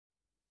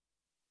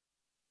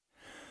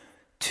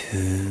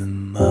Too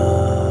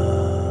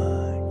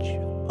much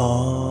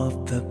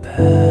of the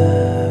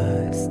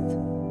past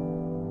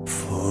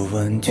for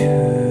one to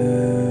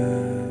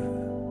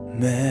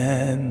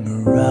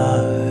memorize.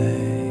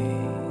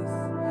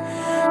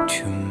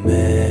 Too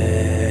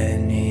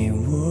many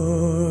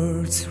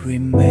words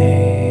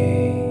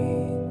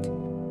remain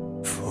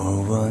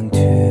for one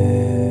to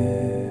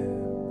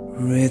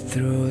read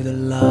through the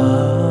lines.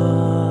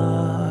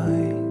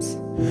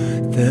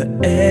 The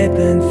ebb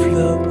and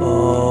flow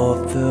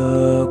of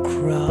the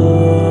crowd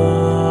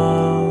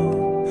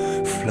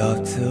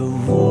flood the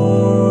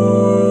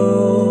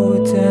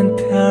world and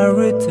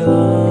paradise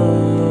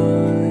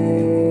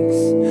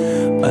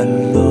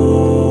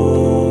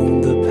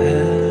along the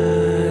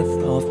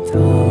path of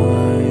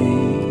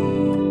time.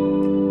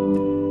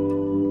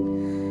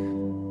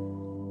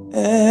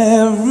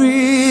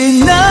 Every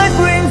night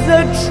brings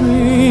a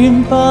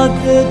dream, but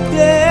the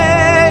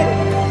day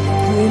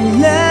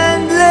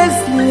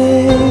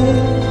relentlessly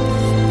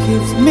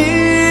keeps me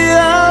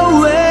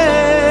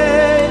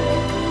awake.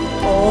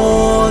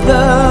 All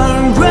the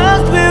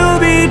rest will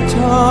be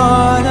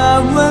done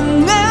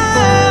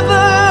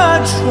whenever a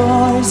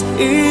choice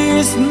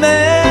is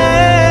made.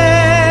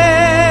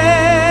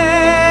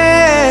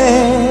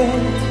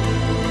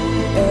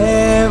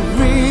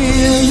 Every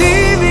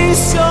living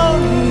soul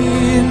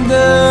in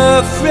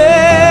the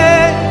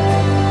fray,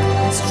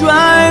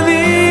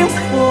 striving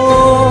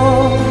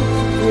for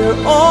their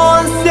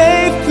own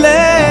safe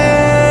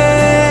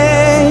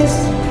place.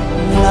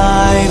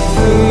 Life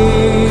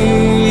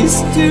is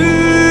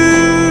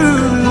too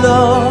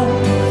long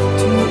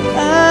to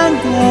end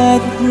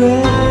that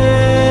way.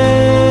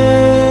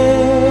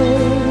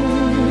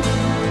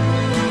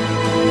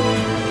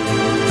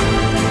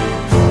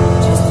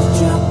 Just a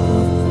drop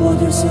of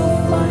water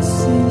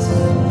suffices.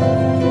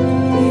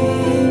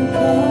 Being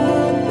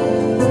caught,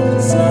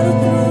 sort of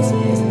throws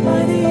me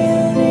by the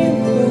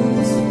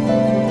universe.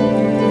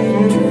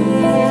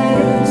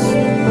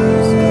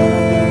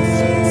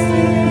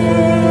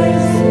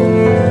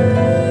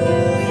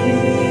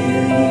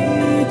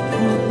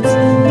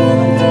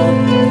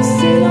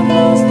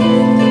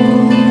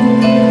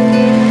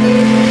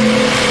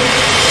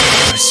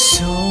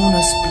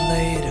 Personas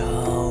played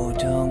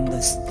out on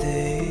the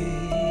stage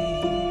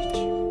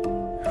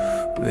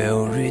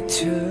will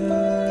return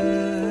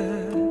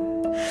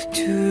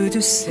to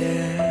the self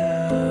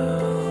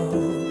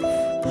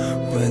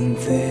when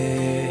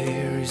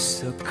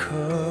there's a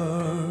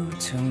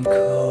curtain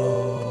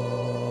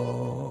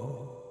call.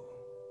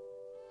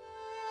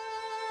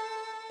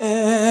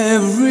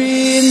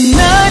 Every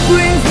night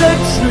brings a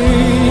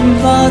dream,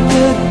 but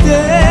the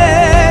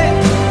day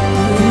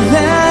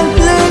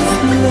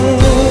relentlessly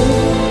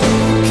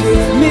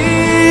keeps me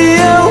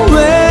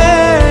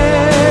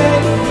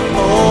awake.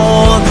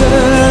 All the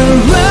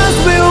rest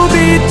will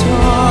be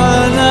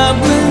done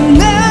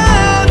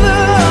whenever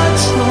a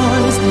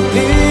choice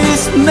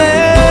is made.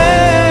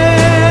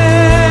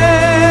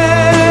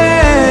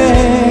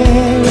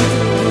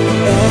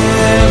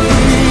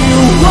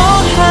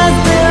 Everyone has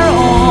their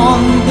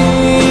own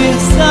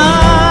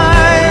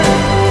desire,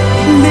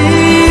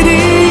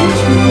 leading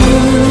to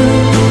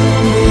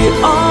the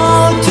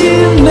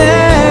ultimate.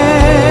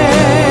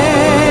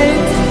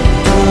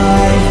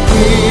 Life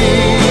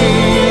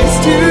is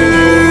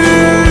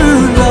too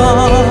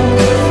long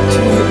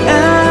to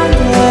end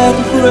that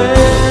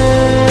way.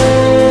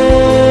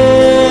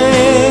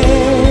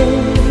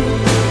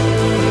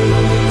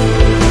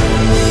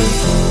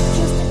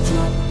 Just a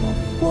drop of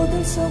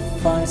water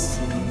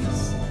suffices.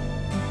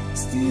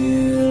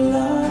 Still I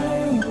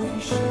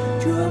wish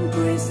to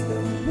embrace the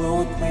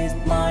world with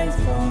my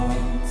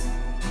thoughts.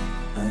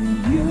 And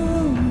you,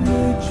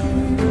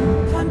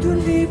 time to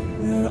live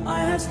where I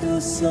have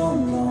stood so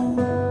long.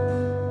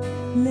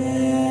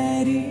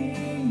 Letting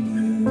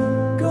you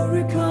go,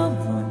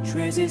 recover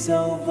traces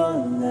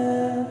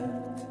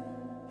overlapped,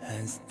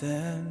 and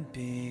then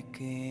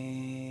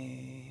begin.